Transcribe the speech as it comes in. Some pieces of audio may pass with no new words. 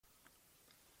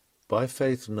By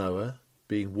faith Noah,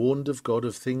 being warned of God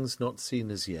of things not seen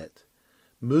as yet,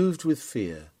 moved with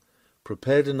fear,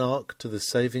 prepared an ark to the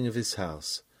saving of his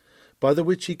house, by the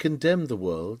which he condemned the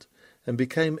world, and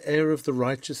became heir of the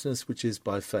righteousness which is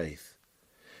by faith.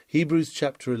 Hebrews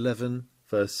chapter 11,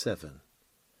 verse 7.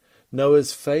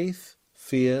 Noah's faith,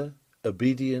 fear,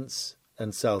 obedience,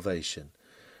 and salvation.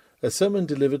 A sermon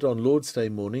delivered on Lord's Day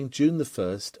morning, June the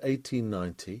 1st,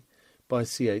 1890, by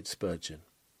C. H. Spurgeon.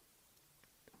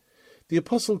 The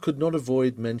apostle could not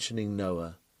avoid mentioning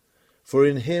Noah, for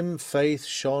in him faith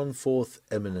shone forth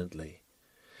eminently.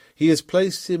 He has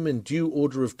placed him in due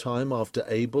order of time after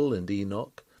Abel and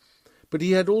Enoch, but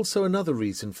he had also another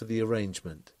reason for the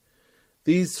arrangement.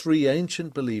 These three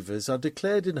ancient believers are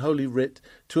declared in Holy Writ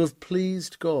to have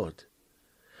pleased God.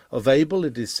 Of Abel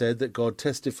it is said that God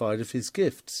testified of his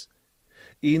gifts.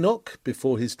 Enoch,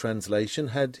 before his translation,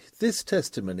 had this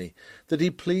testimony, that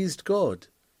he pleased God.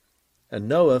 And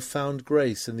Noah found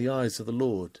grace in the eyes of the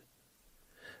Lord.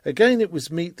 Again it was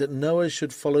meet that Noah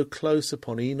should follow close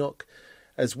upon Enoch,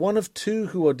 as one of two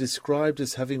who are described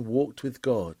as having walked with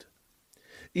God.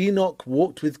 Enoch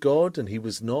walked with God, and he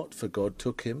was not, for God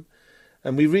took him.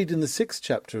 And we read in the 6th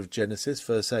chapter of Genesis,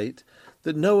 verse 8,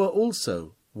 that Noah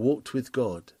also walked with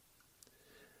God.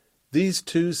 These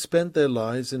two spent their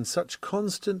lives in such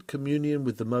constant communion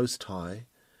with the Most High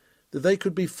that they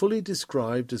could be fully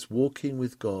described as walking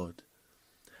with God.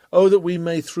 Oh, that we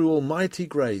may through almighty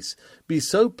grace be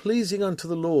so pleasing unto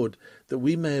the Lord that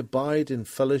we may abide in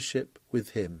fellowship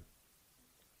with him.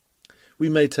 We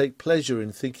may take pleasure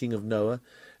in thinking of Noah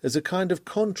as a kind of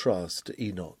contrast to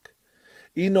Enoch.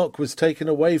 Enoch was taken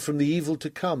away from the evil to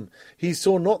come. He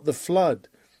saw not the flood,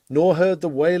 nor heard the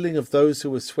wailing of those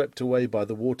who were swept away by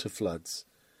the water floods.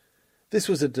 This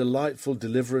was a delightful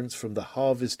deliverance from the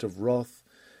harvest of wrath,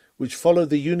 which followed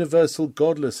the universal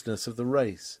godlessness of the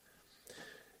race.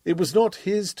 It was not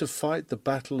his to fight the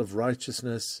battle of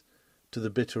righteousness to the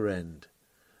bitter end,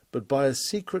 but by a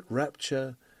secret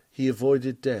rapture he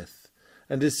avoided death,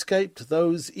 and escaped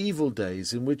those evil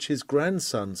days in which his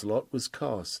grandson's lot was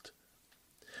cast.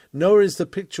 Noah is the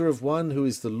picture of one who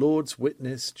is the Lord's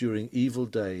witness during evil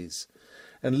days,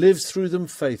 and lives through them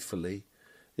faithfully,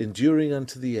 enduring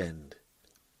unto the end.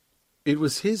 It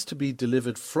was his to be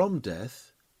delivered from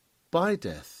death by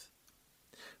death.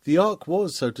 The ark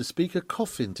was, so to speak, a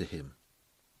coffin to him.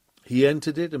 He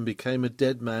entered it and became a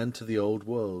dead man to the old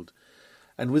world,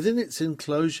 and within its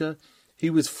enclosure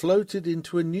he was floated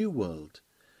into a new world,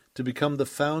 to become the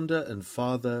founder and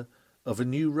father of a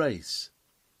new race.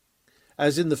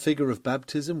 As in the figure of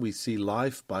baptism we see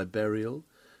life by burial,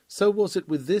 so was it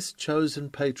with this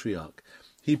chosen patriarch.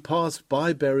 He passed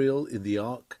by burial in the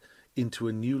ark into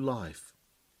a new life.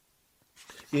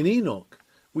 In Enoch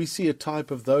we see a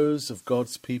type of those of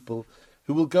God's people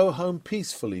who will go home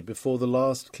peacefully before the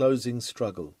last closing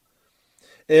struggle.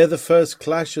 Ere the first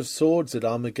clash of swords at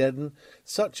Armageddon,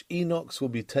 such Enochs will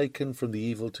be taken from the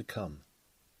evil to come.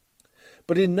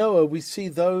 But in Noah we see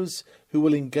those who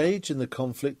will engage in the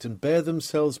conflict and bear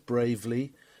themselves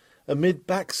bravely amid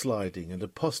backsliding and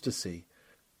apostasy,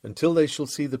 until they shall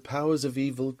see the powers of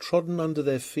evil trodden under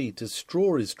their feet as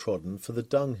straw is trodden for the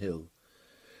dunghill.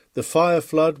 The fire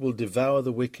flood will devour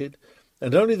the wicked,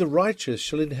 and only the righteous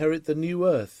shall inherit the new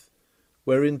earth,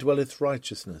 wherein dwelleth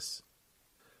righteousness.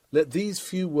 Let these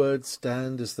few words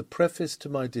stand as the preface to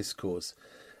my discourse,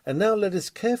 and now let us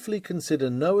carefully consider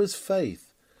Noah's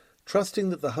faith, trusting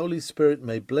that the Holy Spirit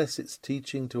may bless its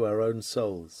teaching to our own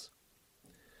souls.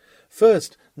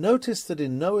 First, notice that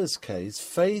in Noah's case,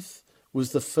 faith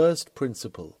was the first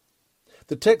principle.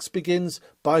 The text begins,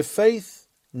 by faith,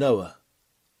 Noah.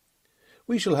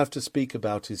 We shall have to speak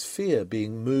about his fear,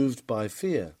 being moved by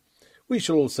fear. We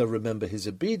shall also remember his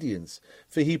obedience,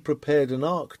 for he prepared an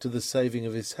ark to the saving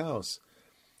of his house.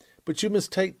 But you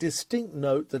must take distinct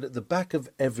note that at the back of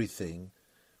everything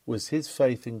was his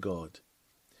faith in God.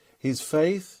 His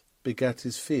faith begat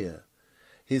his fear.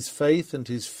 His faith and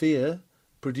his fear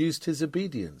produced his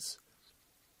obedience.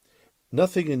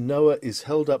 Nothing in Noah is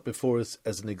held up before us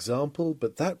as an example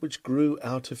but that which grew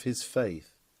out of his faith.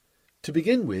 To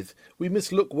begin with, we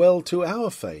must look well to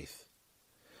our faith.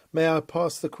 May I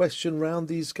pass the question round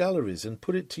these galleries and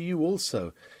put it to you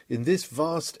also in this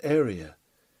vast area.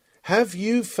 Have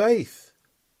you faith?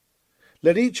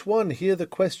 Let each one hear the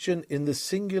question in the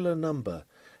singular number.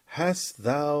 Hast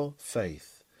thou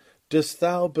faith? Dost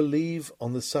thou believe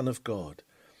on the Son of God?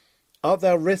 Art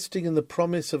thou resting in the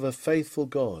promise of a faithful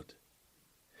God?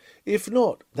 If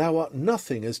not, thou art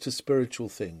nothing as to spiritual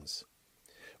things.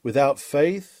 Without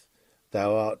faith,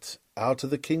 thou art out of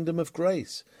the kingdom of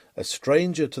grace, a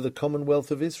stranger to the commonwealth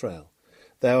of Israel.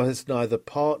 Thou hast neither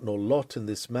part nor lot in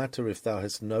this matter if thou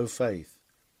hast no faith.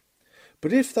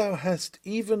 But if thou hast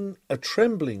even a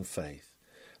trembling faith,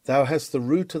 thou hast the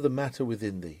root of the matter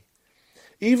within thee.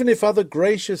 Even if other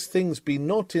gracious things be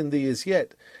not in thee as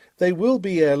yet, they will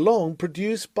be ere long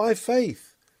produced by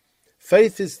faith.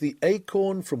 Faith is the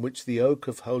acorn from which the oak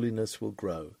of holiness will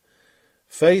grow.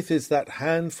 Faith is that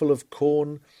handful of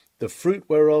corn, the fruit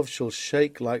whereof shall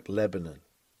shake like Lebanon.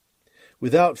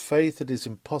 Without faith it is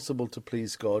impossible to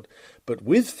please God, but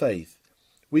with faith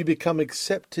we become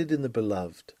accepted in the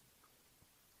beloved.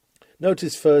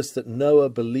 Notice first that Noah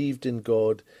believed in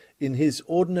God in his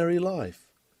ordinary life.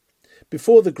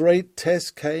 Before the great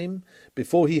test came,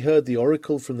 before he heard the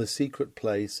oracle from the secret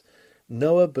place,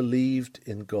 Noah believed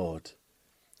in God.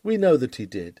 We know that he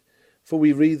did, for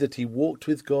we read that he walked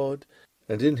with God,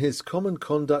 and in his common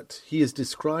conduct he is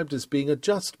described as being a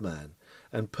just man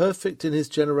and perfect in his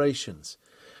generations.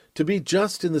 To be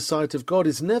just in the sight of God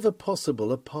is never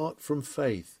possible apart from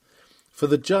faith, for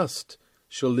the just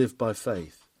shall live by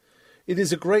faith. It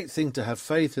is a great thing to have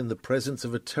faith in the presence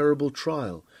of a terrible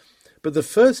trial, but the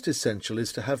first essential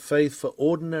is to have faith for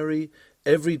ordinary,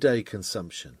 everyday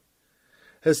consumption.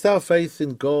 Hast thou faith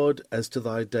in God as to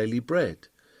thy daily bread?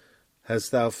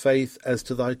 Hast thou faith as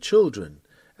to thy children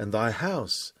and thy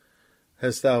house?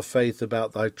 Hast thou faith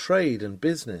about thy trade and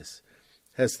business?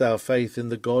 Hast thou faith in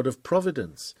the God of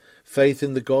providence, faith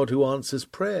in the God who answers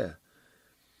prayer?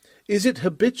 Is it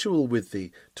habitual with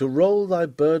thee to roll thy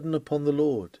burden upon the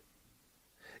Lord?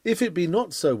 If it be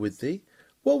not so with thee,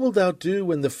 what wilt thou do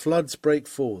when the floods break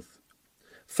forth?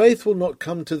 Faith will not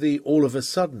come to thee all of a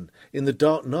sudden, in the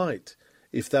dark night,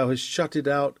 if thou hast shut it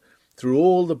out through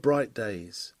all the bright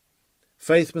days.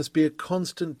 Faith must be a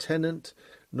constant tenant,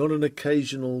 not an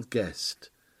occasional guest.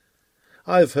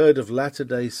 I have heard of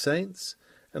latter-day saints,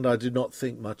 and I do not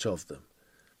think much of them.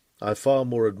 I far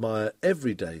more admire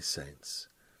everyday saints.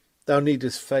 Thou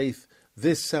needest faith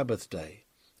this Sabbath day.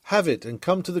 Have it, and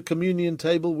come to the communion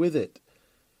table with it.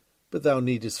 But thou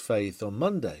needest faith on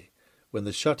Monday, when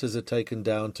the shutters are taken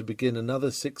down to begin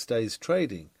another 6 days'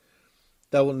 trading.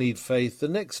 Thou wilt need faith the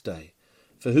next day,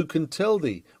 for who can tell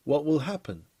thee what will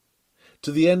happen?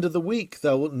 To the end of the week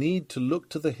thou wilt need to look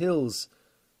to the hills,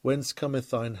 whence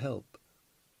cometh thine help.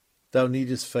 Thou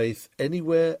needest faith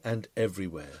anywhere and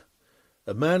everywhere.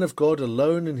 A man of God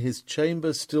alone in his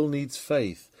chamber still needs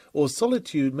faith, or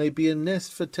solitude may be a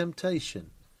nest for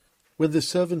temptation. When the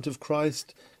servant of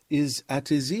Christ is at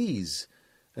his ease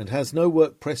and has no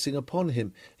work pressing upon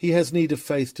him, he has need of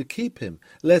faith to keep him,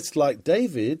 lest, like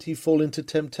David, he fall into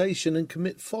temptation and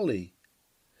commit folly.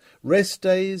 Rest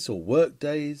days or work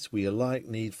days, we alike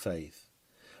need faith.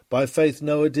 By faith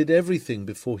Noah did everything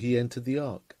before he entered the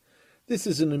ark. This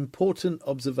is an important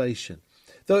observation,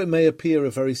 though it may appear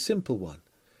a very simple one.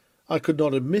 I could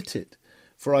not admit it,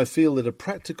 for I feel that a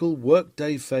practical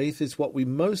work-day faith is what we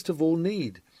most of all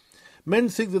need. Men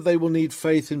think that they will need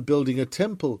faith in building a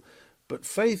temple, but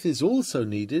faith is also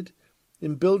needed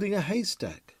in building a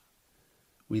haystack.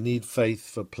 We need faith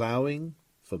for ploughing,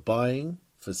 for buying,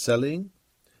 for selling,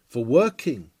 for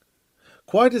working,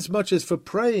 quite as much as for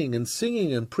praying and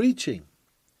singing and preaching.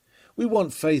 We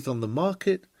want faith on the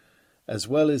market as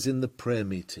well as in the prayer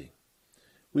meeting.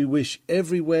 We wish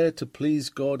everywhere to please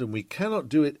God, and we cannot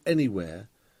do it anywhere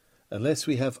unless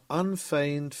we have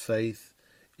unfeigned faith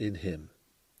in Him.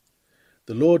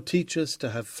 The Lord teach us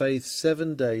to have faith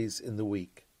 7 days in the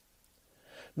week.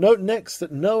 Note next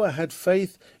that Noah had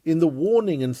faith in the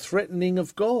warning and threatening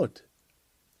of God.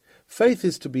 Faith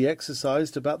is to be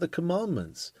exercised about the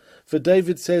commandments, for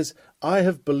David says, I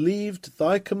have believed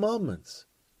thy commandments.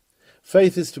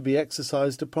 Faith is to be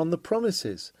exercised upon the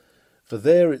promises, for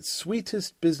there its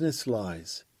sweetest business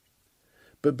lies.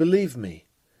 But believe me,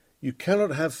 you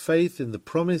cannot have faith in the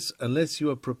promise unless you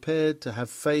are prepared to have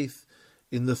faith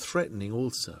in the threatening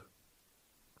also.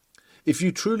 If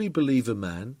you truly believe a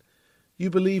man, you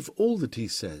believe all that he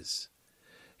says.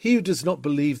 He who does not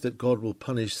believe that God will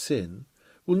punish sin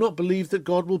will not believe that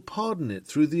God will pardon it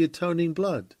through the atoning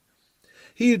blood.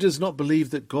 He who does not believe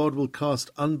that God will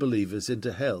cast unbelievers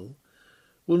into hell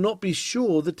will not be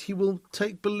sure that he will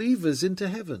take believers into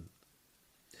heaven.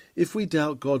 If we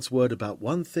doubt God's word about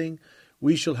one thing,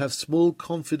 we shall have small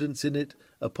confidence in it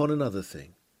upon another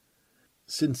thing.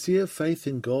 Sincere faith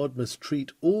in God must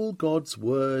treat all God's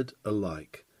word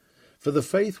alike. For the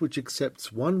faith which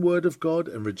accepts one word of God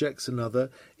and rejects another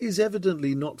is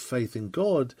evidently not faith in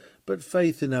God, but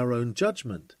faith in our own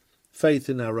judgment, faith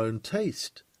in our own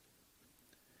taste.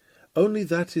 Only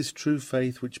that is true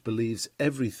faith which believes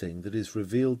everything that is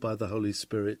revealed by the Holy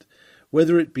Spirit,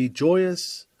 whether it be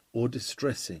joyous or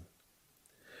distressing.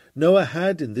 Noah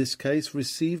had, in this case,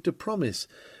 received a promise,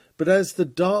 but as the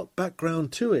dark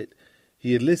background to it,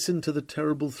 he had listened to the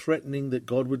terrible threatening that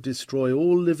God would destroy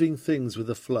all living things with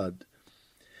a flood.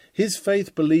 His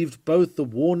faith believed both the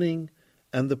warning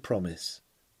and the promise.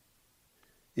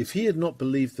 If he had not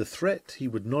believed the threat, he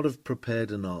would not have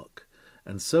prepared an ark,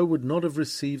 and so would not have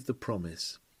received the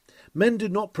promise. Men do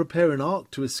not prepare an ark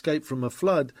to escape from a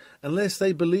flood unless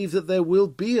they believe that there will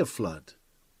be a flood.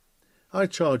 I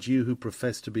charge you who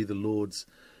profess to be the Lord's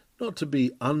not to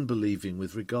be unbelieving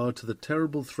with regard to the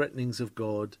terrible threatenings of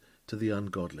God to the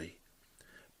ungodly.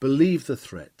 Believe the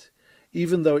threat,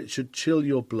 even though it should chill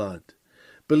your blood.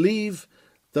 Believe,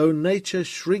 though nature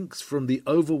shrinks from the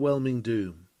overwhelming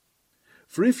doom.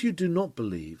 For if you do not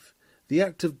believe, the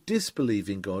act of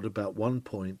disbelieving God about one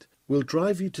point will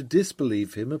drive you to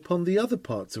disbelieve him upon the other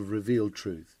parts of revealed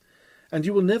truth, and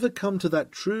you will never come to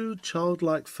that true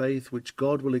childlike faith which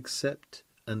God will accept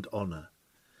and honour.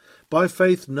 By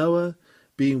faith Noah,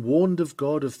 being warned of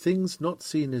God of things not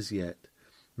seen as yet,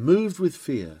 moved with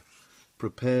fear,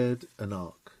 prepared an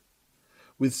ark.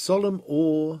 With solemn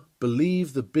awe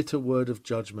believe the bitter word of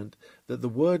judgment, that the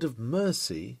word of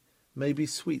mercy may be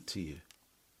sweet to you.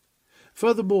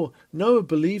 Furthermore, Noah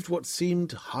believed what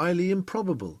seemed highly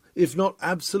improbable, if not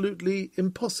absolutely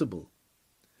impossible.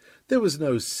 There was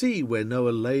no sea where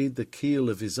Noah laid the keel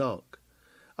of his ark.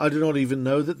 I do not even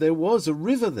know that there was a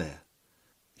river there.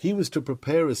 He was to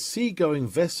prepare a sea-going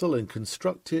vessel and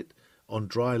construct it on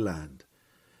dry land.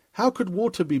 How could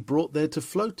water be brought there to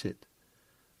float it?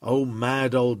 O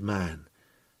mad old man,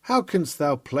 how canst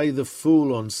thou play the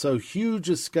fool on so huge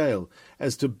a scale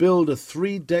as to build a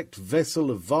 3-decked vessel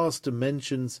of vast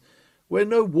dimensions where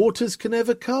no waters can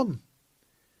ever come?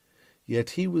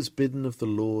 Yet he was bidden of the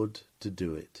Lord to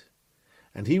do it,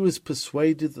 and he was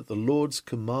persuaded that the Lord's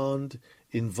command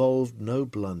involved no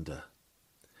blunder.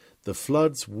 The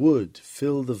floods would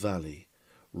fill the valley,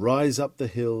 rise up the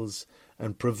hills,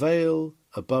 and prevail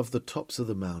above the tops of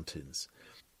the mountains.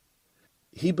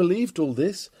 He believed all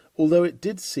this, although it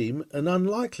did seem an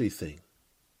unlikely thing.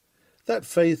 That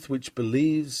faith which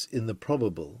believes in the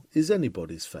probable is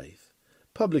anybody's faith.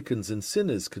 Publicans and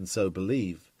sinners can so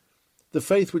believe. The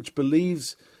faith which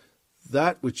believes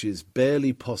that which is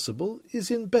barely possible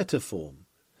is in better form.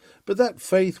 But that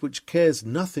faith which cares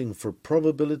nothing for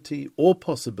probability or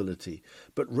possibility,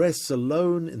 but rests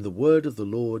alone in the word of the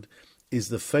Lord, is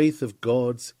the faith of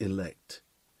God's elect.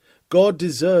 God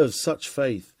deserves such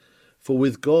faith, for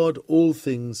with God all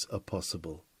things are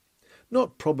possible.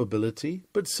 Not probability,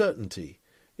 but certainty,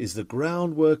 is the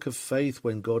groundwork of faith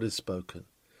when God has spoken.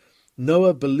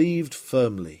 Noah believed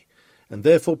firmly, and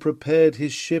therefore prepared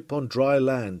his ship on dry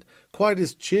land, quite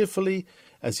as cheerfully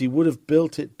as he would have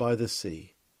built it by the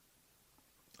sea.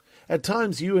 At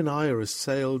times you and I are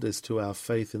assailed as to our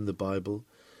faith in the Bible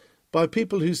by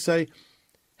people who say,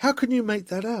 "How can you make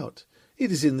that out?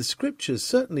 It is in the Scriptures,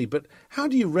 certainly, but how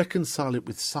do you reconcile it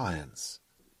with science?"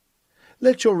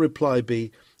 Let your reply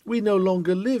be, we no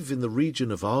longer live in the region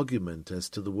of argument as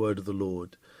to the word of the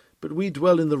Lord, but we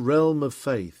dwell in the realm of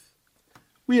faith.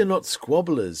 We are not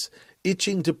squabblers,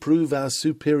 itching to prove our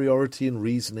superiority in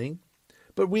reasoning,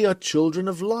 but we are children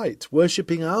of light,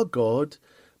 worshipping our God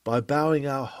by bowing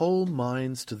our whole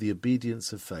minds to the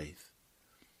obedience of faith.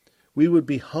 We would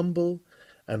be humble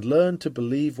and learn to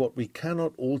believe what we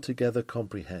cannot altogether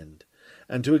comprehend,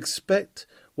 and to expect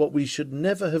what we should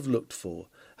never have looked for,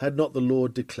 had not the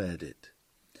Lord declared it.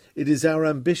 It is our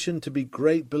ambition to be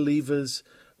great believers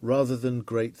rather than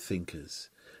great thinkers,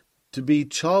 to be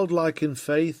childlike in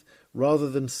faith rather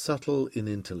than subtle in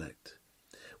intellect.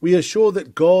 We are sure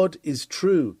that God is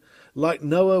true. Like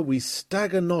Noah, we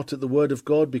stagger not at the word of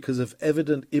God because of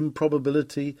evident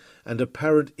improbability and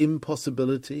apparent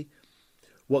impossibility.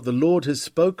 What the Lord has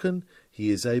spoken, he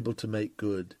is able to make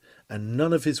good, and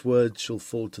none of his words shall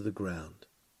fall to the ground.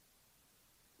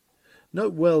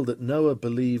 Note well that Noah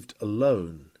believed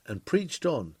alone and preached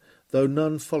on, though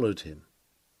none followed him.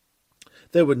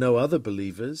 There were no other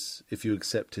believers, if you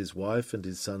except his wife and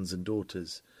his sons and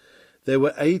daughters. There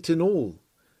were 8 in all,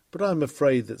 but I am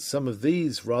afraid that some of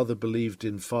these rather believed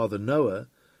in Father Noah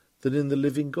than in the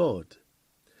living God.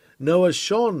 Noah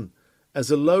shone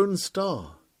as a lone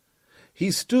star.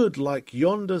 He stood like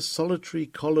yonder solitary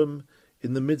column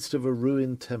in the midst of a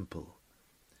ruined temple.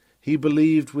 He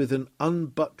believed with an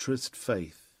unbuttressed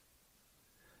faith.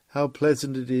 How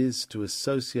pleasant it is to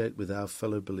associate with our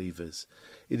fellow believers.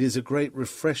 It is a great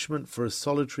refreshment for a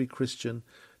solitary Christian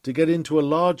to get into a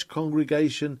large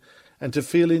congregation and to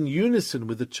feel in unison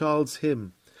with the child's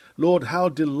hymn, "Lord, how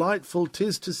delightful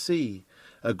 'tis to see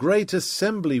a great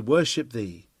assembly worship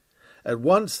thee. At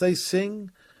once they sing,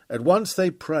 at once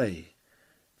they pray.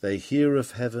 They hear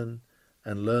of heaven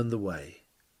and learn the way.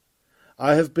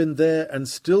 I have been there and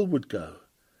still would go.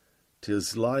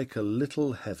 'Tis like a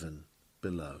little heaven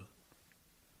below.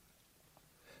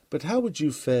 But how would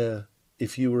you fare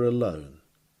if you were alone,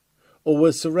 or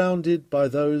were surrounded by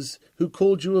those who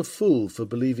called you a fool for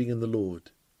believing in the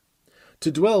Lord?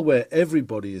 To dwell where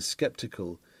everybody is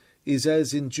sceptical is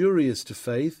as injurious to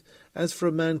faith as for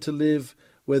a man to live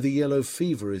where the yellow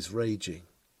fever is raging.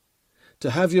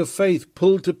 To have your faith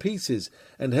pulled to pieces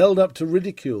and held up to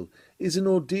ridicule is an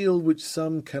ordeal which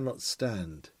some cannot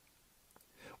stand.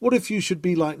 What if you should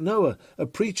be like Noah, a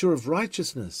preacher of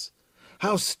righteousness?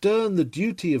 How stern the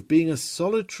duty of being a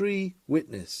solitary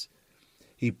witness.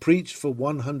 He preached for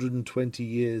 120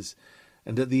 years,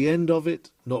 and at the end of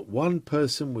it, not one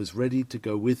person was ready to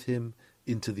go with him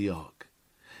into the ark.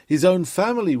 His own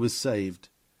family was saved,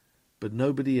 but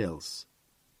nobody else,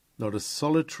 not a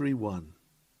solitary one.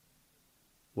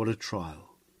 What a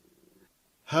trial!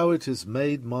 How it has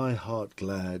made my heart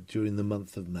glad during the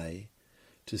month of May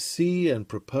to see and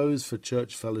propose for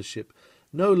church fellowship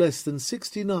no less than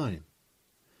 69.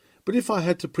 But if I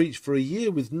had to preach for a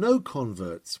year with no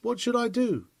converts, what should I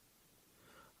do?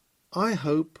 I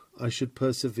hope I should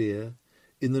persevere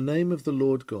in the name of the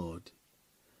Lord God.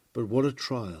 But what a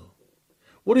trial!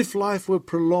 What if life were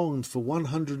prolonged for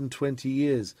 120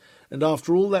 years, and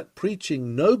after all that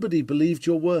preaching nobody believed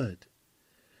your word?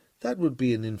 That would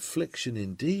be an infliction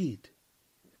indeed.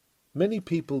 Many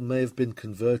people may have been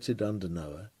converted under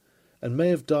Noah, and may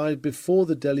have died before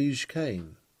the deluge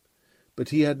came, but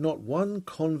he had not one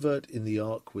convert in the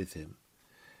ark with him.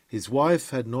 His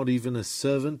wife had not even a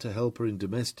servant to help her in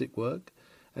domestic work,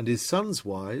 and his sons'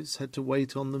 wives had to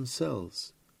wait on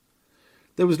themselves.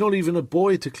 There was not even a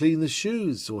boy to clean the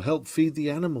shoes or help feed the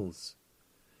animals.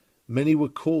 Many were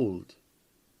called,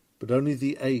 but only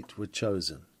the 8 were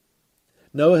chosen.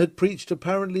 Noah had preached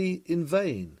apparently in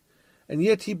vain, and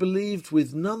yet he believed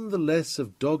with none the less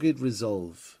of dogged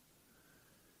resolve.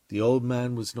 The old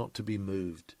man was not to be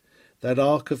moved. That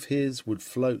ark of his would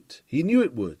float. He knew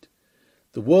it would.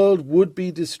 The world would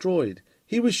be destroyed.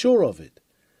 He was sure of it,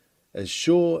 as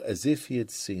sure as if he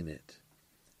had seen it.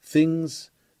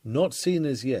 Things not seen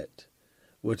as yet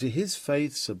were to his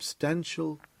faith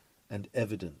substantial and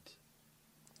evident.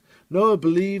 Noah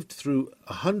believed through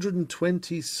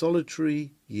 120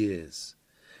 solitary years.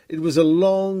 It was a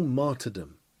long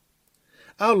martyrdom.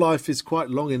 Our life is quite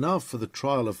long enough for the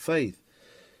trial of faith.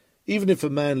 Even if a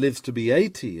man lives to be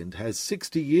 80 and has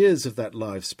 60 years of that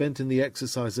life spent in the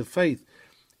exercise of faith,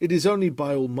 it is only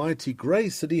by almighty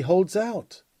grace that he holds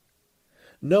out.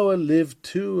 Noah lived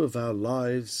 2 of our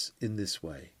lives in this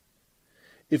way.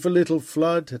 If a little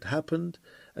flood had happened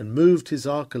and moved his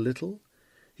ark a little,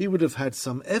 he would have had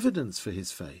some evidence for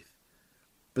his faith.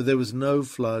 But there was no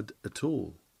flood at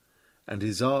all, and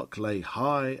his ark lay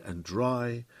high and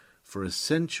dry for a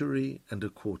century and a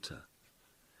quarter.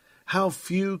 How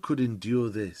few could endure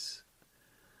this!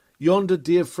 Yonder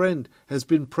dear friend has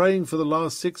been praying for the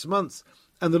last 6 months,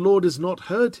 and the Lord has not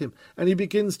heard him, and he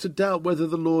begins to doubt whether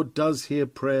the Lord does hear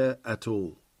prayer at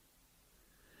all.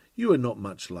 You are not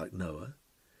much like Noah.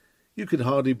 You can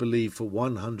hardly believe for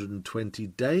 120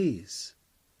 days.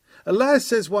 Alas,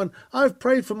 says one, I have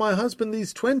prayed for my husband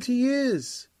these 20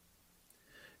 years.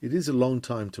 It is a long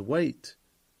time to wait.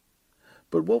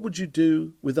 But what would you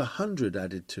do with 100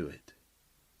 added to it?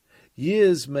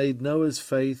 Years made Noah's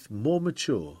faith more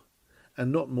mature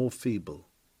and not more feeble.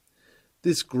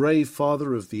 This grey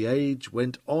father of the age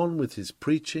went on with his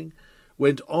preaching,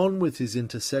 went on with his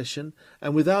intercession,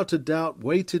 and without a doubt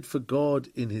waited for God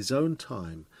in his own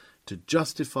time to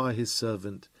justify his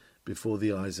servant before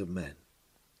the eyes of men.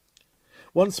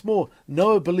 Once more,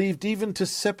 Noah believed even to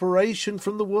separation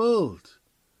from the world.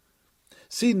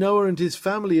 See Noah and his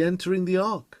family entering the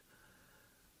ark.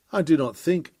 I do not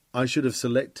think I should have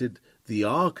selected the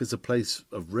ark as a place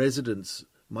of residence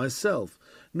myself,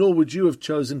 nor would you have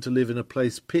chosen to live in a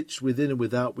place pitched within and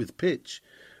without with pitch,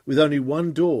 with only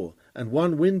one door and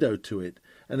one window to it,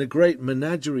 and a great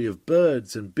menagerie of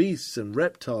birds and beasts and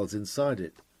reptiles inside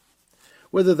it.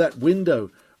 Whether that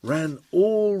window ran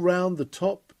all round the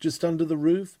top, just under the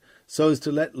roof, so as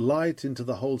to let light into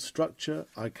the whole structure,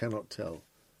 I cannot tell.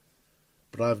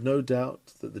 But I have no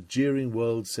doubt that the jeering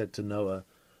world said to Noah,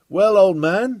 Well, old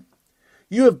man,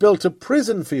 you have built a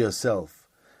prison for yourself,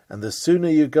 and the sooner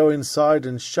you go inside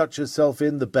and shut yourself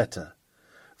in, the better,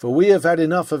 for we have had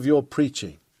enough of your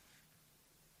preaching.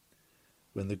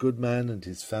 When the good man and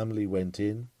his family went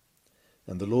in,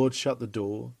 and the Lord shut the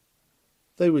door,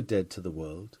 they were dead to the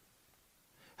world.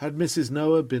 Had Mrs.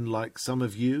 Noah been like some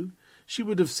of you, she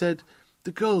would have said,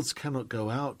 The girls cannot go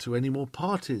out to any more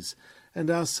parties, and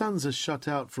our sons are shut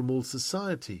out from all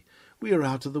society. We are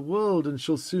out of the world and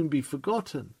shall soon be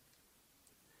forgotten."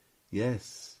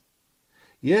 Yes,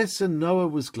 and Noah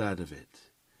was glad of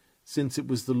it, since it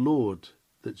was the Lord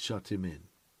that shut him in.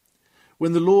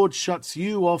 When the Lord shuts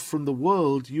you off from the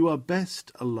world, you are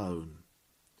best alone.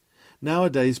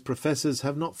 Nowadays, professors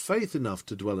have not faith enough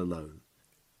to dwell alone.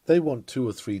 They want 2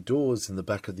 or 3 doors in the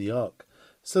back of the ark,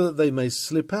 so that they may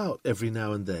slip out every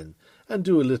now and then and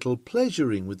do a little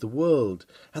pleasuring with the world,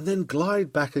 and then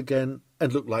glide back again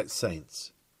and look like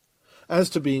saints. As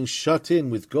to being shut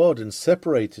in with God and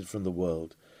separated from the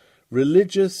world,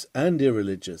 religious and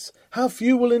irreligious, how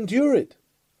few will endure it?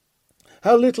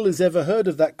 How little is ever heard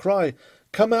of that cry,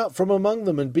 "Come out from among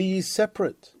them and be ye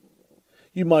separate."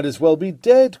 "You might as well be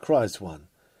dead," cries one,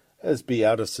 "as be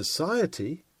out of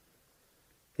society."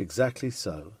 Exactly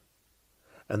so.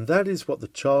 And that is what the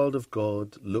child of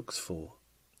God looks for.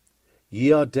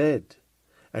 Ye are dead,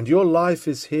 and your life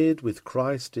is hid with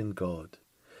Christ in God,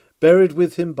 buried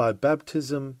with him by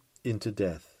baptism into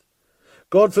death.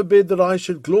 God forbid that I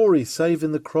should glory save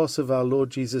in the cross of our Lord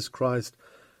Jesus Christ,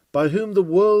 by whom the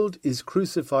world is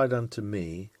crucified unto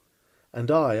me, and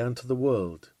I unto the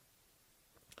world.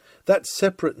 That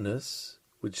separateness,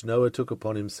 which Noah took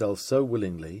upon himself so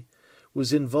willingly,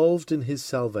 was involved in his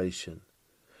salvation.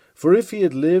 For if he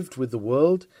had lived with the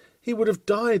world, he would have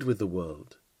died with the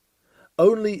world.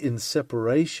 Only in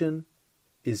separation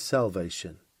is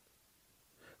salvation.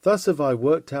 Thus have I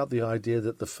worked out the idea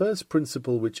that the first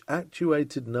principle which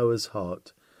actuated Noah's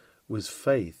heart was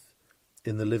faith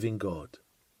in the living God.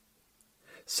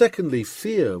 Secondly,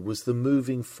 fear was the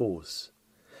moving force.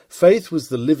 Faith was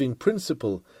the living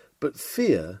principle, but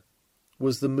fear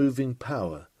was the moving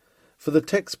power. For the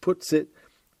text puts it,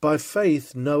 "By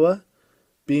faith Noah,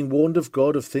 being warned of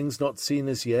God of things not seen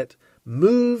as yet,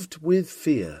 moved with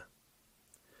fear."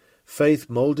 Faith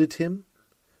moulded him,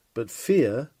 but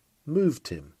fear moved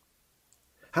him.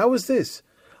 How was this?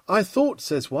 "I thought,"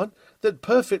 says one, "that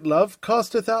perfect love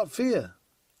casteth out fear."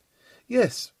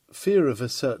 Yes, fear of a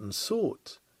certain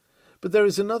sort. But there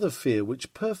is another fear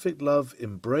which perfect love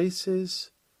embraces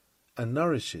and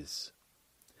nourishes.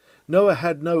 Noah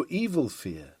had no evil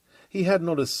fear. He had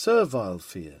not a servile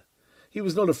fear. He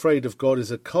was not afraid of God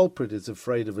as a culprit is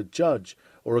afraid of a judge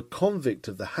or a convict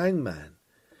of the hangman.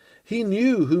 He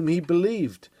knew whom he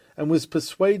believed and was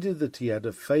persuaded that he had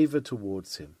a favour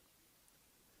towards him.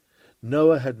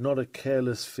 Noah had not a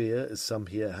careless fear, as some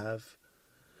here have.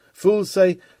 Fools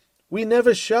say, "We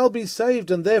never shall be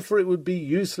saved, and therefore it would be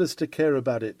useless to care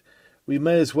about it. We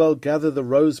may as well gather the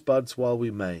rosebuds while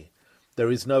we may.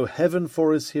 There is no heaven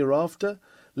for us hereafter.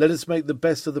 Let us make the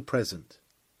best of the present."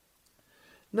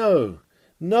 No,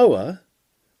 Noah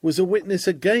was a witness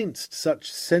against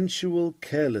such sensual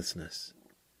carelessness.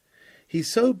 He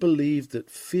so believed that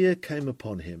fear came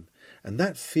upon him, and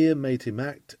that fear made him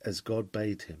act as God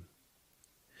bade him.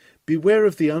 Beware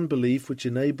of the unbelief which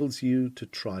enables you to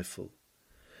trifle,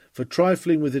 for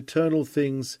trifling with eternal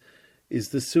things is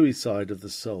the suicide of the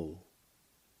soul.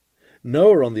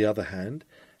 Noah, on the other hand,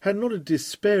 had not a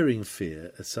despairing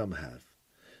fear, as some have.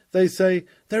 They say,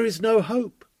 "There is no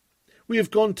hope. We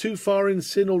have gone too far in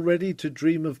sin already to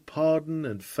dream of pardon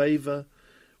and favour.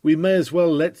 We may as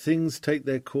well let things take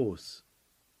their course."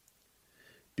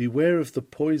 Beware of the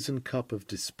poison cup of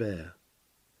despair.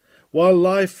 While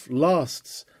life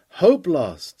lasts, hope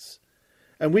lasts,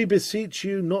 and we beseech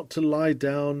you not to lie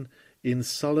down in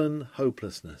sullen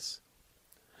hopelessness.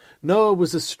 Noah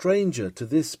was a stranger to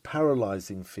this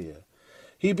paralysing fear.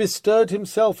 He bestirred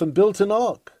himself and built an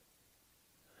ark.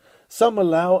 Some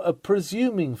allow a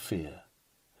presuming fear.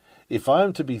 "If I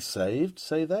am to be saved,"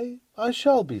 say they, "I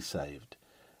shall be saved.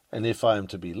 And if I am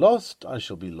to be lost, I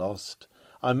shall be lost.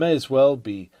 I may as well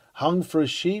be hung for a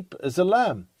sheep as a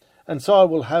lamb, and so I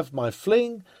will have my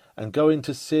fling and go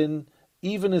into sin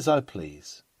even as I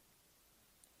please."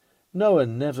 Noah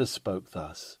never spoke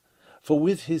thus, for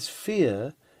with his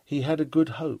fear he had a good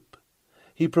hope.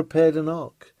 He prepared an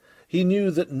ark. He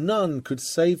knew that none could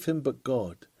save him but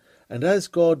God, and as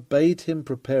God bade him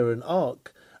prepare an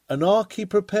ark he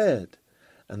prepared,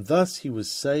 and thus he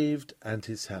was saved and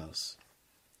his house.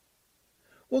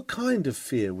 What kind of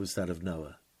fear was that of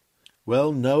Noah?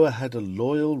 Well, Noah had a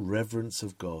loyal reverence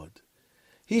of God.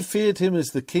 He feared him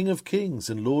as the King of Kings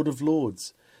and Lord of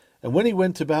Lords, and when he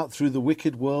went about through the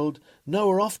wicked world,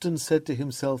 Noah often said to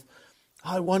himself,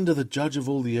 "I wonder the Judge of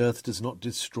all the earth does not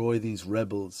destroy these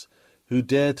rebels, who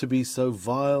dare to be so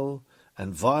vile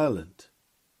and violent."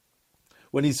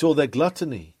 When he saw their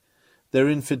gluttony, their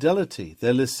infidelity,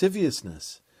 their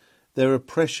lasciviousness, their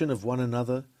oppression of one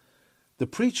another, the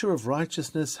preacher of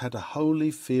righteousness had a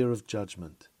holy fear of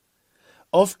judgment.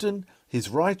 Often His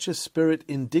righteous spirit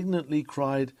indignantly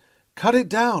cried, "Cut it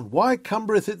down! Why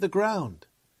cumbereth it the ground?"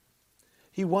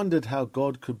 He wondered how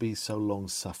God could be so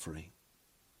long-suffering.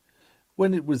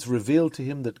 When it was revealed to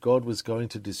him that God was going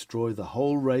to destroy the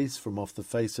whole race from off the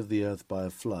face of the earth by a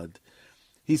flood,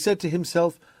 he said to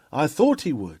himself, "I thought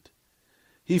he would."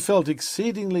 He felt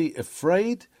exceedingly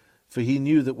afraid, for he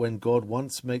knew that when God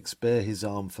once makes bare his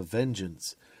arm for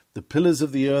vengeance, the pillars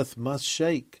of the earth must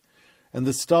shake, and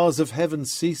the stars of heaven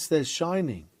cease their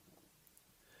shining.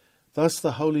 Thus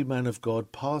the holy man of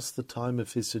God passed the time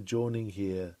of his sojourning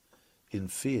here in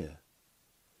fear.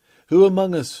 Who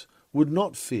among us would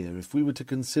not fear if we were to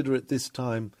consider at this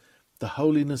time the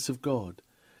holiness of God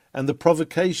and the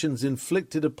provocations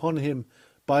inflicted upon him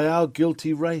by our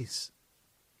guilty race?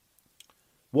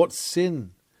 What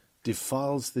sin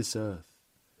defiles this earth?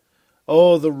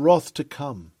 Oh, the wrath to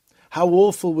come! How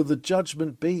awful will the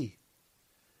judgment be!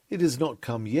 It has not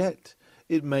come yet.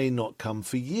 It may not come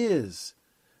for years.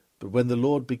 But when the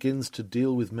Lord begins to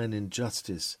deal with men in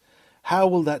justice, how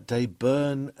will that day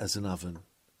burn as an oven?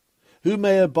 Who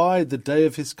may abide the day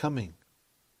of his coming?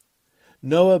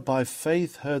 Noah by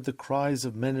faith heard the cries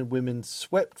of men and women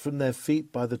swept from their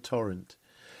feet by the torrent.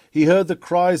 He heard the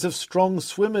cries of strong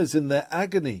swimmers in their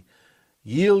agony,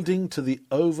 yielding to the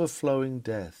overflowing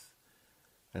death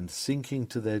and sinking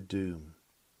to their doom.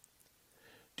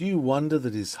 Do you wonder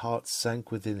that his heart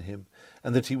sank within him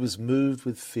and that he was moved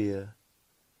with fear?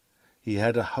 He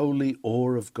had a holy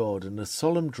awe of God and a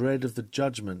solemn dread of the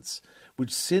judgments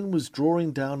which sin was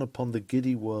drawing down upon the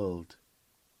giddy world.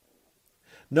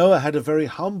 Noah had a very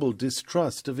humble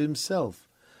distrust of himself.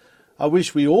 I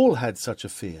wish we all had such a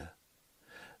fear.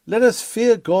 Let us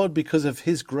fear God because of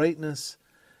his greatness.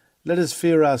 Let us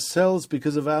fear ourselves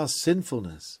because of our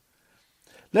sinfulness.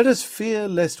 Let us fear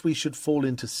lest we should fall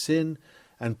into sin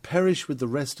and perish with the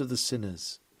rest of the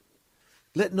sinners.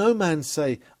 Let no man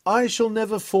say, "I shall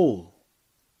never fall."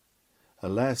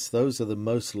 Alas, those are the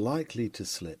most likely to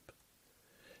slip.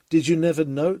 Did you never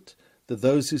note that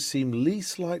those who seem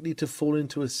least likely to fall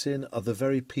into a sin are the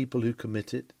very people who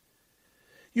commit it?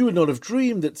 You would not have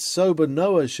dreamed that sober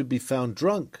Noah should be found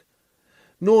drunk,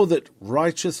 nor that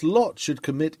righteous Lot should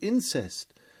commit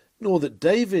incest, nor that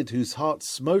David, whose heart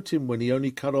smote him when he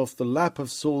only cut off the lap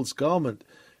of Saul's garment,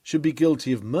 should be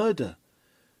guilty of murder,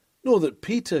 nor that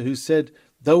Peter, who said,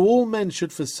 "Though all men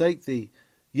should forsake thee,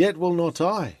 yet will not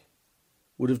I,"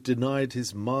 would have denied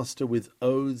his master with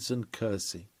oaths and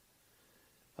cursing.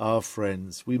 Our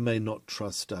friends, we may not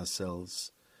trust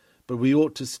ourselves, but we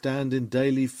ought to stand in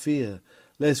daily fear,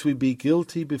 lest we be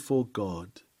guilty before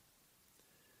God.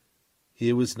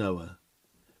 Here was Noah,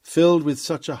 filled with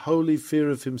such a holy fear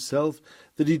of himself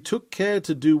that he took care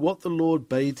to do what the Lord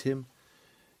bade him,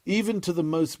 even to the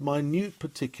most minute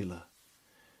particular.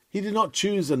 He did not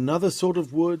choose another sort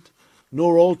of wood,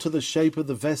 nor alter the shape of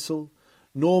the vessel,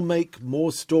 nor make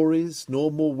more stories,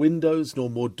 nor more windows, nor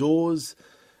more doors,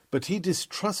 but he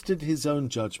distrusted his own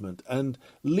judgment, and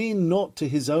leaned not to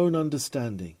his own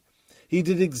understanding. He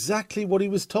did exactly what he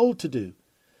was told to do,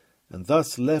 and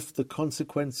thus left the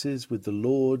consequences with the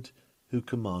Lord who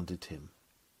commanded him.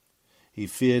 He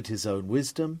feared his own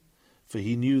wisdom, for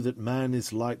he knew that man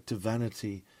is like to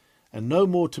vanity, and no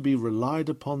more to be relied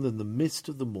upon than the mist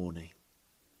of the morning.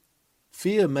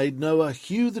 Fear made Noah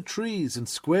hew the trees and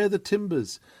square the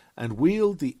timbers, and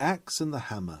wield the axe and the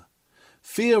hammer.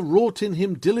 Fear wrought in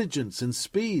him diligence and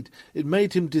speed. It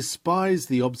made him despise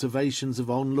the observations of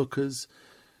onlookers,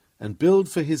 and build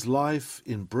for his life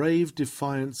in brave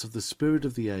defiance of the spirit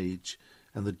of the age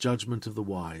and the judgment of the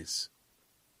wise.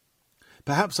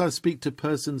 Perhaps I speak to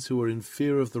persons who are in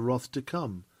fear of the wrath to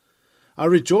come. I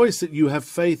rejoice that you have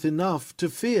faith enough to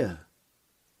fear.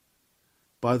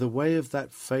 By the way of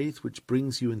that faith which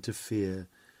brings you into fear,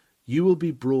 you will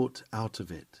be brought out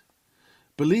of it.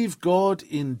 Believe God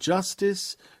in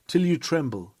justice till you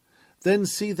tremble. Then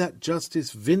see that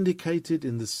justice vindicated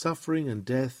in the suffering and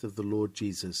death of the Lord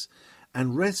Jesus,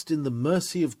 and rest in the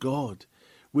mercy of God,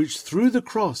 which through the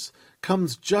cross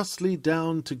comes justly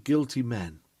down to guilty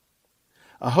men.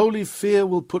 A holy fear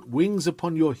will put wings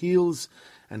upon your heels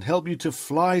and help you to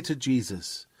fly to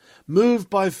Jesus.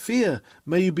 Moved by fear,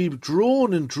 may you be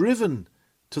drawn and driven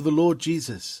to the Lord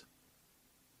Jesus.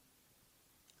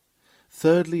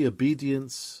 Thirdly,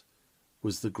 obedience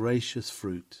was the gracious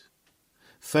fruit.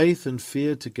 Faith and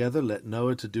fear together led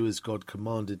Noah to do as God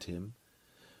commanded him.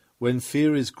 When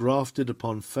fear is grafted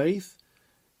upon faith,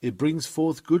 it brings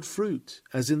forth good fruit,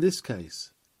 as in this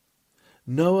case.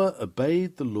 Noah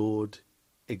obeyed the Lord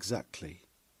exactly.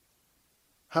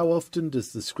 How often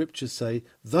does the Scripture say,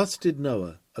 "Thus did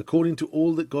Noah, according to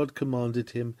all that God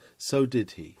commanded him, so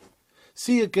did he"?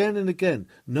 See, again and again,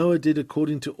 Noah did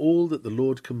according to all that the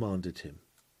Lord commanded him.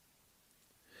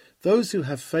 Those who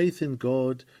have faith in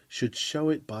God should show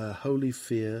it by a holy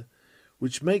fear,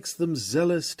 which makes them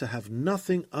zealous to have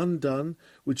nothing undone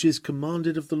which is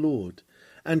commanded of the Lord,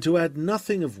 and to add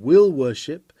nothing of will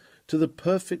worship to the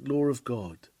perfect law of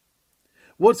God.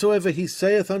 Whatsoever he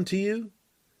saith unto you,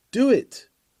 do it,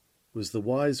 was the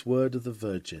wise word of the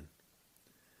virgin.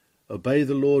 Obey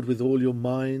the Lord with all your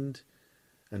mind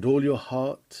and all your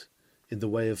heart in the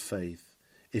way of faith,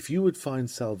 if you would find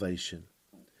salvation.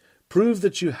 Prove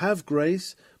that you have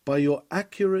grace by your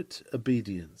accurate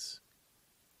obedience.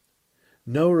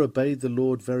 Noah obeyed the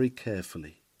Lord very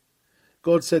carefully.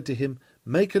 God said to him,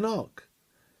 "Make an ark,"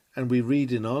 and we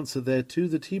read in answer thereto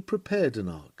that he prepared an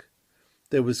ark.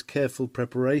 There was careful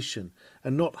preparation,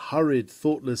 and not hurried,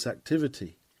 thoughtless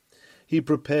activity. He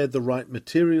prepared the right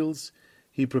materials.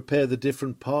 He prepared the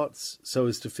different parts so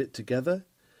as to fit together.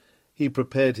 He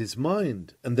prepared his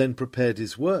mind, and then prepared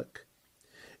his work.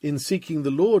 In seeking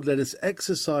the Lord, let us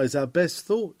exercise our best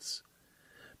thoughts.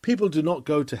 People do not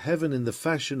go to heaven in the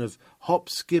fashion of hop,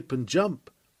 skip, and jump.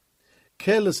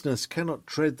 Carelessness cannot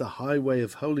tread the highway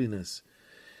of holiness.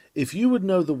 If you would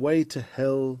know the way to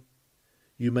hell,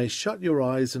 you may shut your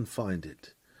eyes and find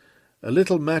it. A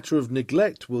little matter of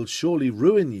neglect will surely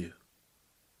ruin you.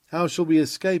 How shall we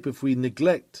escape if we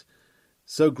neglect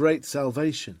so great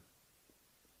salvation?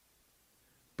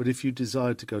 But if you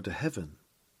desire to go to heaven,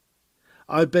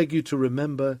 I beg you to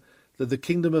remember that the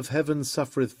kingdom of heaven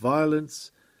suffereth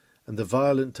violence, and the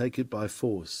violent take it by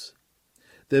force.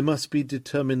 There must be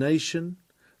determination,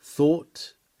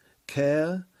 thought,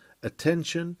 care,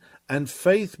 attention, and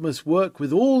faith must work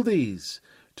with all these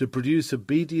to produce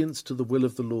obedience to the will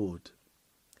of the Lord.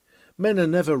 Men are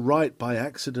never right by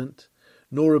accident,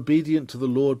 nor obedient to the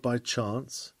Lord by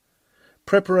chance.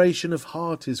 Preparation of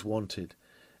heart is wanted,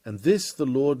 and this the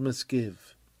Lord must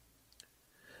give.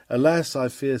 Alas, I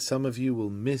fear some of you will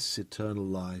miss eternal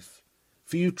life,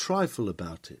 for you trifle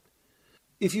about it.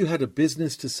 If you had a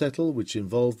business to settle which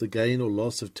involved the gain or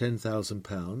loss of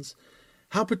 £10,000,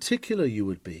 how particular you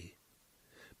would be.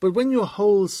 But when your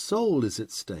whole soul is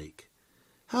at stake,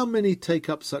 how many take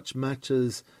up such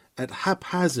matters at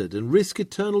haphazard and risk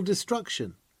eternal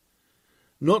destruction?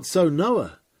 Not so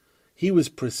Noah. He was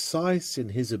precise in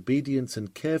his obedience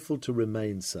and careful to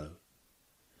remain so.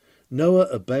 Noah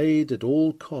obeyed at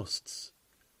all costs.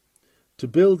 To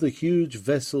build the huge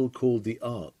vessel called the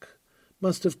ark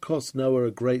must have cost Noah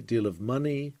a great deal of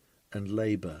money and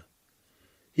labour.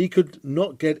 He could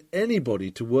not get anybody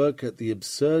to work at the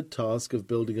absurd task of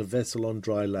building a vessel on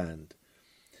dry land.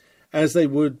 As they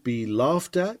would be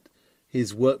laughed at,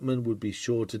 his workmen would be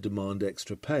sure to demand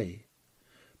extra pay.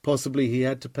 Possibly he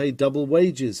had to pay double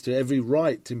wages to every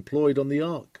right employed on the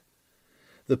ark.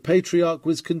 The patriarch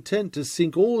was content to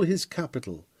sink all his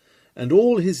capital and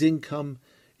all his income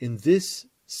in this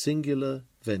singular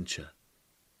venture.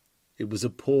 It was a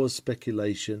poor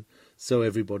speculation, so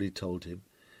everybody told him,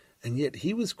 and yet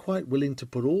he was quite willing to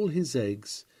put all his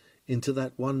eggs into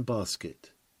that one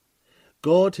basket.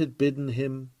 God had bidden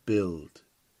him build,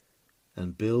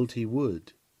 and build he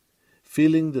would,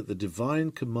 feeling that the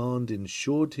divine command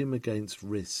ensured him against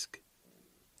risk.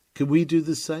 Can we do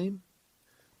the same?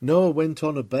 Noah went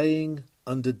on obeying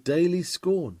under daily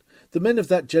scorn. The men of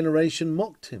that generation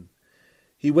mocked him.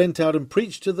 He went out and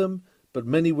preached to them, but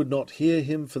many would not hear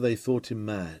him, for they thought him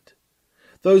mad.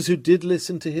 Those who did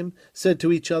listen to him said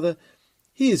to each other,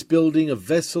 "He is building a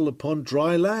vessel upon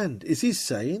dry land. Is he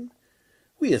sane?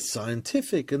 We are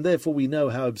scientific, and therefore we know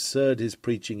how absurd his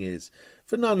preaching is,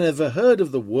 for none ever heard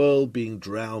of the world being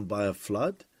drowned by a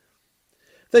flood."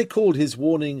 They called his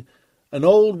warning an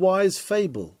old wise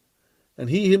fable, and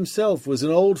he himself was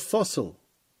an old fossil.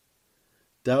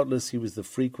 Doubtless he was the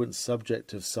frequent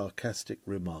subject of sarcastic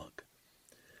remark.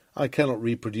 I cannot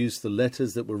reproduce the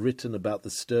letters that were written about the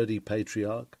sturdy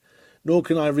patriarch, nor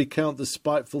can I recount the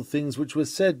spiteful things which were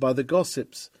said by the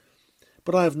gossips,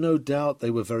 but I have no doubt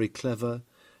they were very clever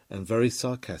and very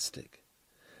sarcastic.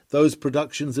 Those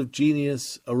productions of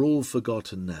genius are all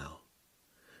forgotten now,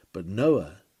 but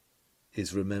Noah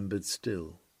is remembered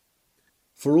still.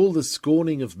 For all the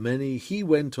scorning of many, he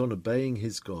went on obeying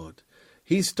his God.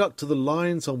 He stuck to the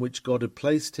lines on which God had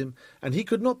placed him, and he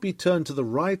could not be turned to the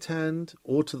right hand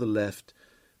or to the left,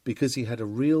 because he had a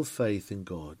real faith in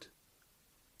God.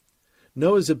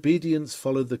 Noah's obedience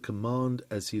followed the command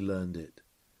as he learned it.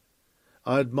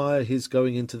 I admire his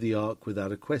going into the ark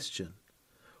without a question.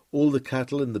 All the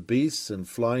cattle and the beasts and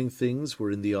flying things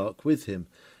were in the ark with him,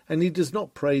 and he does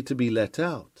not pray to be let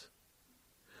out.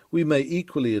 We may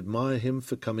equally admire him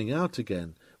for coming out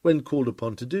again when called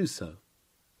upon to do so.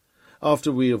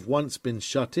 After we have once been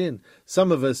shut in,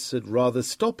 some of us had rather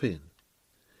stop in.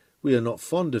 We are not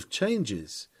fond of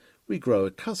changes. We grow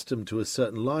accustomed to a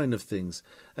certain line of things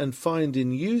and find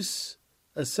in use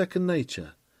a second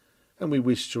nature, and we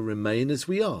wish to remain as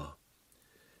we are.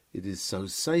 It is so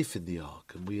safe in the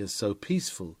ark, and we are so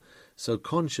peaceful, so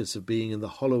conscious of being in the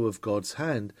hollow of God's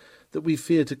hand, that we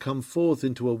fear to come forth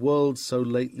into a world so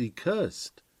lately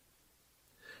cursed.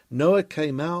 Noah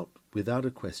came out without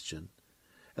a question,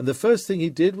 and the first thing he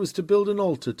did was to build an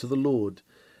altar to the Lord,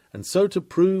 and so to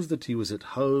prove that he was at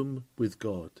home with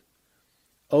God.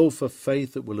 Oh, for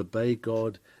faith that will obey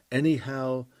God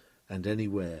anyhow and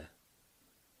anywhere.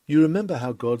 You remember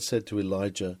how God said to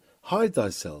Elijah, "Hide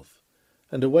thyself,"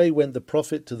 and away went the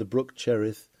prophet to the brook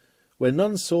Cherith, where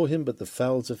none saw him but the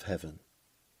fowls of heaven.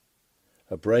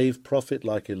 A brave prophet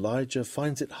like Elijah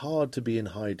finds it hard to be in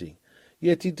hiding,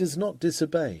 yet he does not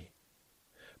disobey.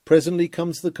 Presently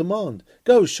comes the command,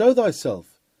 "Go, show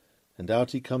thyself," and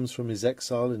out he comes from his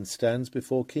exile and stands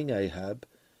before King Ahab,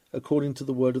 according to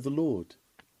the word of the Lord.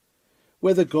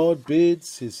 Whether God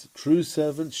bids his true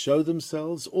servants show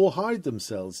themselves or hide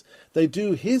themselves, they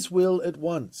do his will at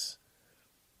once.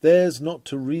 Theirs not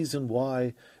to reason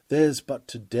why, theirs but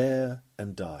to dare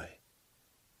and die.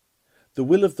 The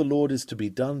will of the Lord is to be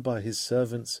done by his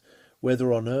servants,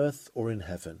 whether on earth or in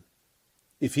heaven.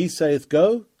 If he saith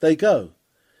go, they go.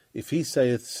 If he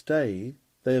saith stay,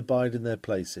 they abide in their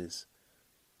places.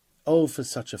 Oh, for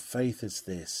such a faith as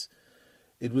this!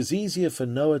 It was easier for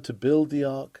Noah to build the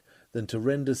ark than to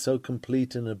render so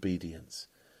complete an obedience,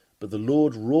 but the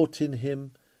Lord wrought in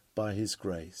him by his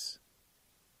grace.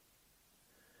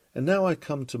 And now I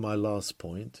come to my last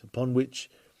point, upon which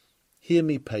hear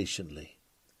me patiently.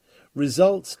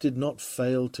 Results did not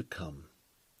fail to come.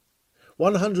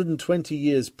 120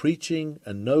 years preaching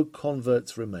and no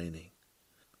converts remaining.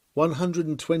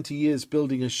 120 years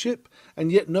building a ship and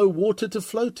yet no water to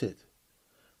float it.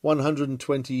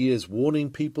 120 years warning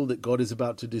people that God is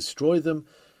about to destroy them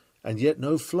and yet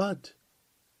no flood.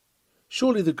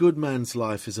 Surely the good man's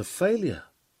life is a failure.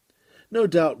 No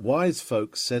doubt wise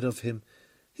folks said of him,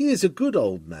 "He is a good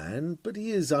old man, but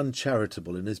he is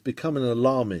uncharitable and has become an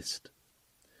alarmist."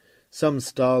 Some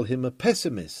style him a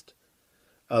pessimist.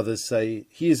 Others say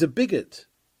he is a bigot.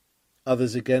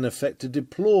 Others again affect to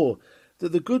deplore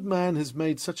that the good man has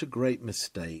made such a great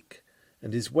mistake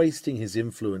and is wasting his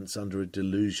influence under a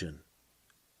delusion.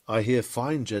 I hear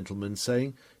fine gentlemen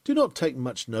saying, "Do not take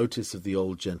much notice of the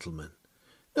old gentleman.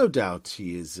 No doubt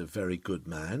he is a very good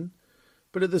man,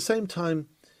 but at the same time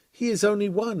he is only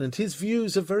one, and his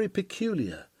views are very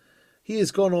peculiar. He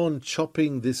has gone on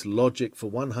chopping this logic for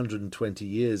 120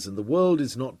 years, and the world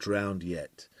is not drowned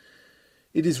yet.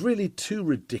 It is really too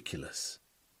ridiculous."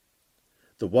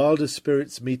 The wilder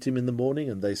spirits meet him in the morning,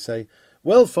 and they say,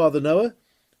 "Well, Father Noah,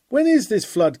 when is this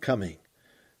flood coming?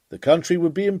 The country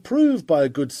would be improved by a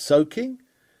good soaking.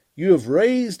 You have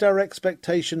raised our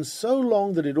expectations so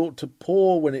long that it ought to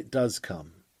pour when it does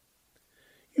come.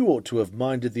 You ought to have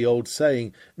minded the old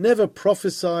saying, 'Never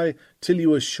prophesy till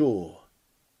you are sure.'"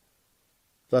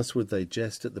 Thus would they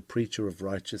jest at the preacher of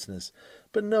righteousness,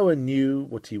 but Noah knew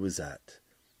what he was at,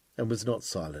 and was not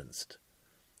silenced.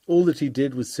 All that he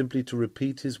did was simply to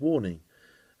repeat his warning,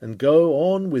 and go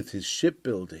on with his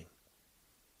shipbuilding.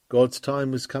 God's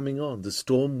time was coming on, the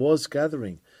storm was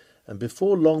gathering, and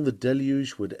before long the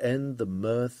deluge would end the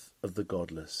mirth of the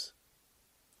godless.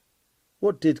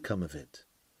 What did come of it?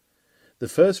 The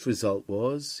first result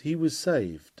was, he was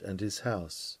saved, and his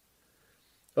house.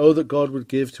 Oh, that God would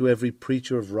give to every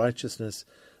preacher of righteousness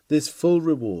this full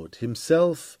reward,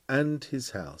 himself and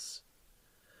his house.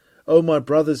 Oh, my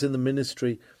brothers in the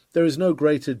ministry, there is no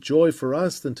greater joy for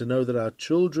us than to know that our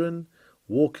children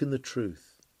walk in the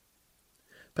truth.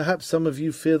 Perhaps some of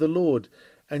you fear the Lord,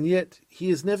 and yet he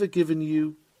has never given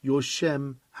you your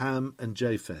Shem, Ham, and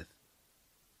Japheth.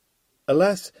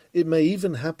 Alas, it may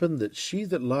even happen that she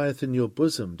that lieth in your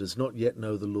bosom does not yet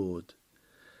know the Lord.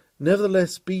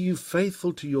 Nevertheless, be you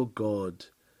faithful to your God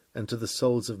and to the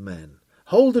souls of men.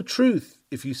 Hold the truth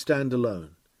if you stand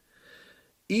alone.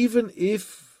 Even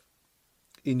if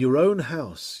in your own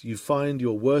house you find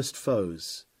your worst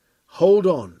foes, hold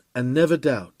on and never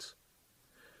doubt.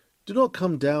 Do not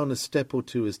come down a step or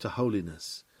two as to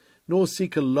holiness, nor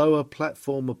seek a lower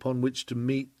platform upon which to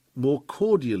meet more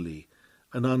cordially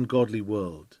an ungodly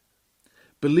world.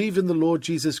 Believe in the Lord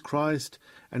Jesus Christ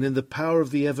and in the power of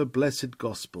the ever-blessed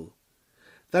gospel.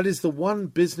 That is the one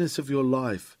business of your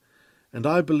life, and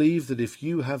I believe that if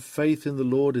you have faith in the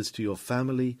Lord as to your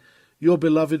family, your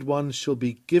beloved ones shall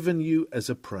be given you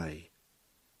as a prey.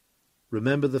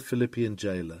 Remember the Philippian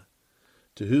jailer.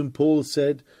 to whom Paul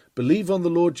said, "Believe on the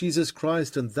Lord Jesus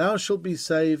Christ, and thou shalt be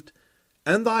saved,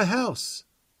 and thy house."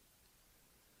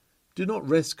 Do not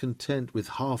rest content with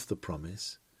half the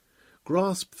promise.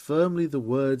 Grasp firmly the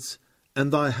words,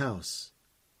 "and thy house."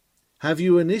 Have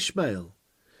you an Ishmael?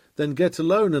 Then get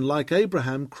alone, and like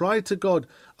Abraham, cry to God,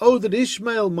 "Oh, that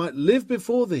Ishmael might live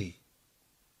before thee."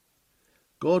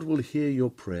 God will hear your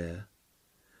prayer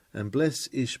and bless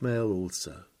Ishmael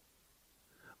also.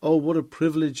 Oh, what a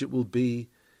privilege it will be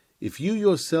if you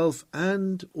yourself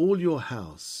and all your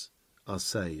house are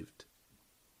saved.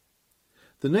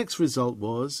 The next result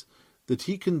was that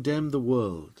he condemned the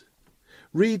world.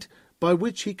 Read, by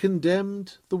which he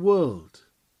condemned the world.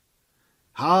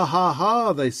 "Ha, ha,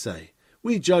 ha," they say,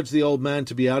 "we judge the old man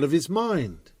to be out of his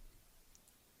mind."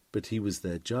 But he was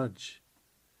their judge.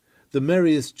 The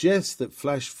merriest jest that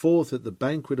flashed forth at the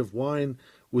banquet of wine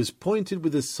was pointed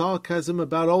with a sarcasm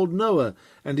about old Noah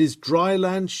and his dry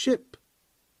land ship.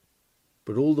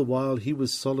 But all the while he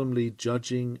was solemnly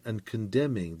judging and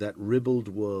condemning that ribald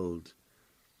world.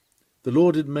 The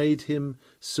Lord had made him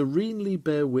serenely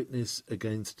bear witness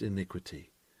against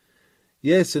iniquity.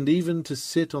 Yes, and even to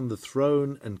sit on the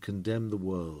throne and condemn the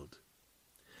world.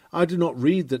 I do not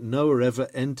read that Noah ever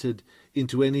entered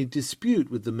into any dispute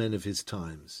with the men of his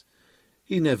times.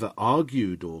 He never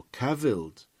argued or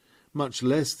cavilled, much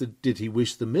less did he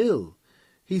wish them ill.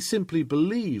 He simply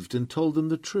believed and told them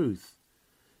the truth,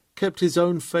 kept his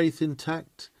own faith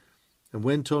intact, and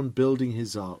went on building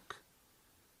his ark,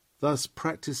 thus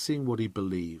practicing what he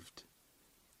believed.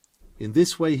 In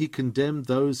this way he condemned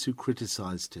those who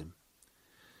criticized him.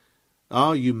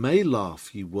 Ah, you may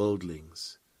laugh, ye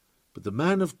worldlings, but the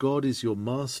man of God is your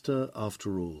master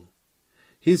after all.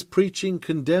 His preaching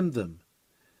condemned them.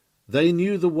 They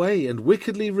knew the way and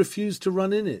wickedly refused to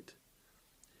run in it.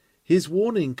 His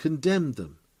warning condemned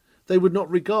them. They would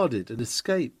not regard it and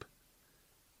escape.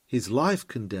 His life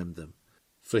condemned them,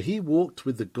 for he walked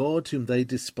with the God whom they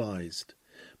despised.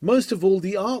 Most of all,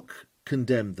 the ark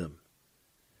condemned them.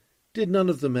 Did none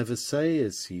of them ever say,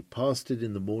 as he passed it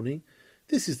in the morning,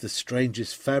 "This is the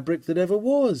strangest fabric that ever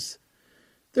was.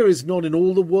 There is not in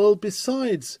all the world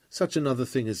besides such another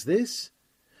thing as this.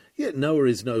 Yet Noah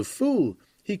is no fool.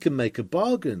 He can make a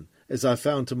bargain, as I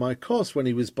found to my cost when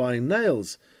he was buying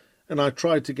nails, and I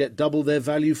tried to get double their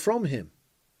value from him."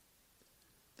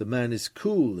 The man is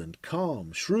cool and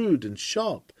calm, shrewd and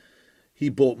sharp. He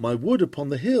bought my wood upon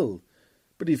the hill,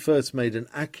 but he first made an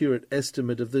accurate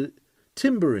estimate of the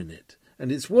timber in it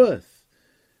and its worth.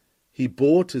 He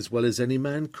bought as well as any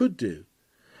man could do.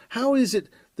 How is it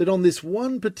that on this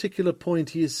one particular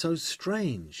point he is so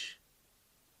strange?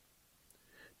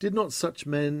 Did not such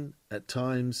men, at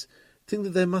times, think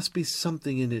that there must be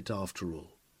something in it after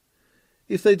all?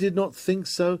 If they did not think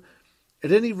so,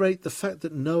 at any rate the fact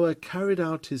that Noah carried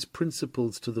out his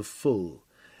principles to the full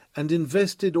and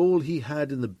invested all he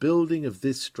had in the building of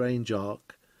this strange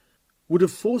ark would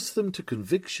have forced them to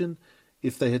conviction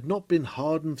if they had not been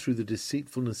hardened through the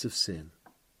deceitfulness of sin.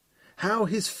 How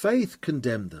his faith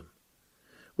condemned them!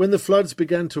 When the floods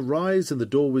began to rise and the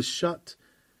door was shut,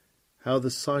 how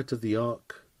the sight of the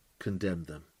ark condemned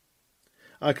them.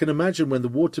 I can imagine when the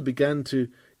water began to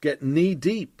get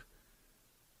knee-deep,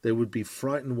 there would be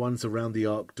frightened ones around the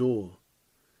ark door,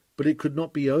 but it could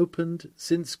not be opened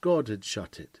since God had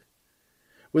shut it.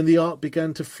 When the ark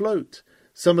began to float,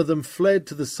 some of them fled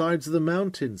to the sides of the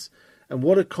mountains, and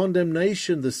what a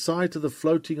condemnation the sight of the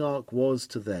floating ark was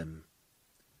to them.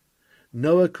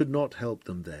 Noah could not help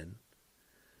them then.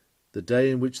 The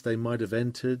day in which they might have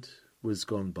entered was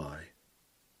gone by.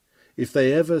 If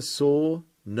they ever saw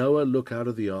Noah look out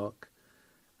of the ark,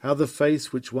 how the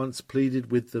face which once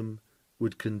pleaded with them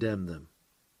would condemn them.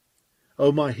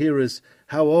 O my hearers,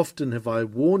 how often have I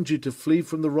warned you to flee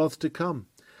from the wrath to come?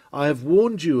 I have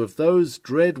warned you of those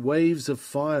dread waves of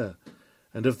fire,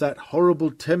 and of that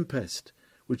horrible tempest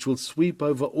which will sweep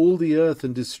over all the earth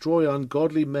and destroy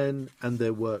ungodly men and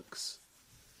their works.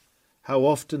 How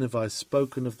often have I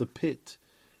spoken of the pit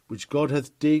which God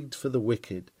hath digged for the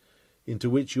wicked, into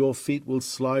which your feet will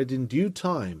slide in due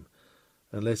time,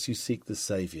 unless you seek the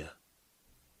Saviour.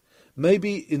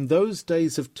 Maybe in those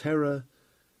days of terror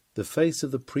the face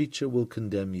of the preacher will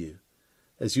condemn you,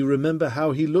 as you remember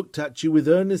how he looked at you with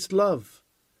earnest love,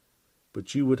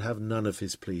 but you would have none of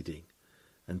his pleading,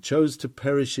 and chose to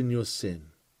perish in your sin.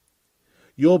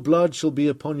 Your blood shall be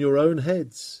upon your own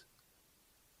heads.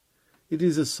 It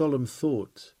is a solemn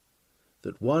thought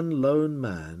that one lone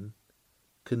man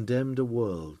condemned a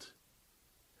world.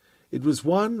 It was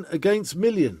one against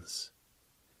millions,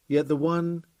 yet the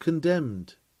one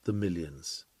condemned the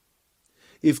millions.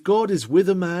 If God is with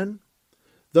a man,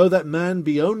 though that man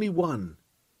be only one,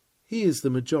 He is the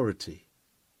majority.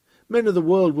 Men of the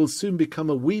world will soon become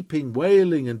a weeping,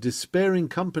 wailing, and despairing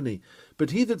company,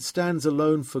 but he that stands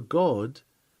alone for God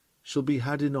shall be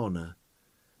had in honour,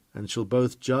 and shall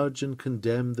both judge and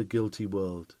condemn the guilty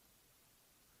world.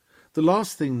 The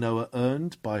last thing Noah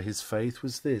earned by his faith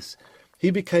was this: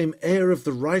 he became heir of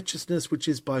the righteousness which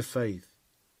is by faith.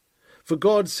 For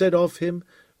God said of him,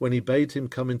 when he bade him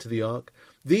come into the ark,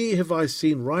 "Thee have I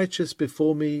seen righteous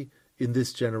before me in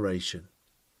this generation."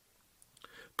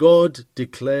 God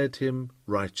declared him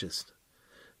righteous,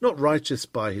 not righteous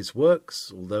by his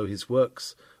works, although his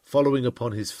works, following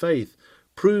upon his faith,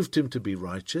 proved him to be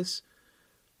righteous,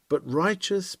 but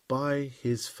righteous by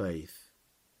his faith.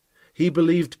 He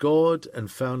believed God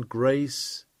and found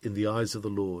grace in the eyes of the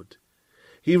Lord.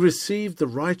 He received the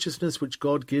righteousness which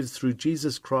God gives through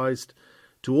Jesus Christ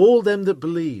to all them that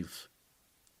believe.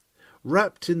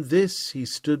 Wrapped in this, he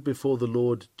stood before the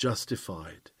Lord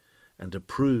justified and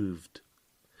approved.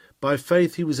 By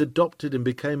faith he was adopted and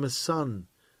became a son,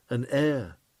 an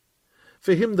heir.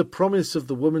 For him the promise of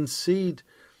the woman's seed,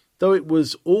 though it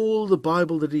was all the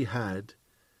Bible that he had,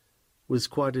 was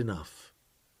quite enough.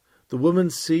 The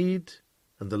woman's seed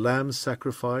and the lamb's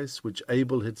sacrifice, which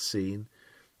Abel had seen,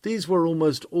 these were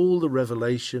almost all the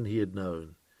revelation he had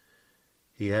known.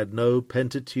 He had no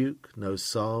Pentateuch, no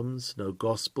Psalms, no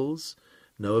Gospels,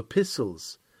 no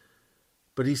epistles,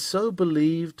 but he so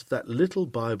believed that little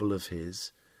Bible of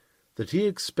his that he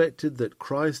expected that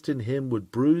Christ in him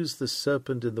would bruise the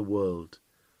serpent in the world.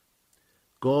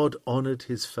 God honoured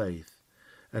his faith,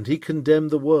 and he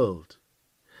condemned the world.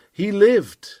 He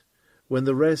lived when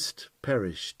the rest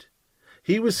perished.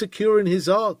 He was secure in his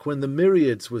ark when the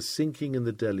myriads were sinking in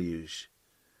the deluge.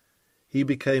 He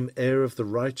became heir of the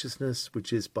righteousness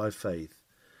which is by faith,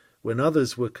 when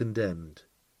others were condemned.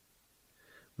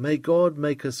 May God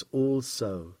make us all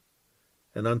so,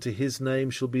 and unto his name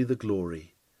shall be the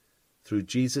glory, through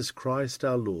Jesus Christ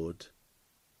our Lord.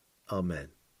 Amen.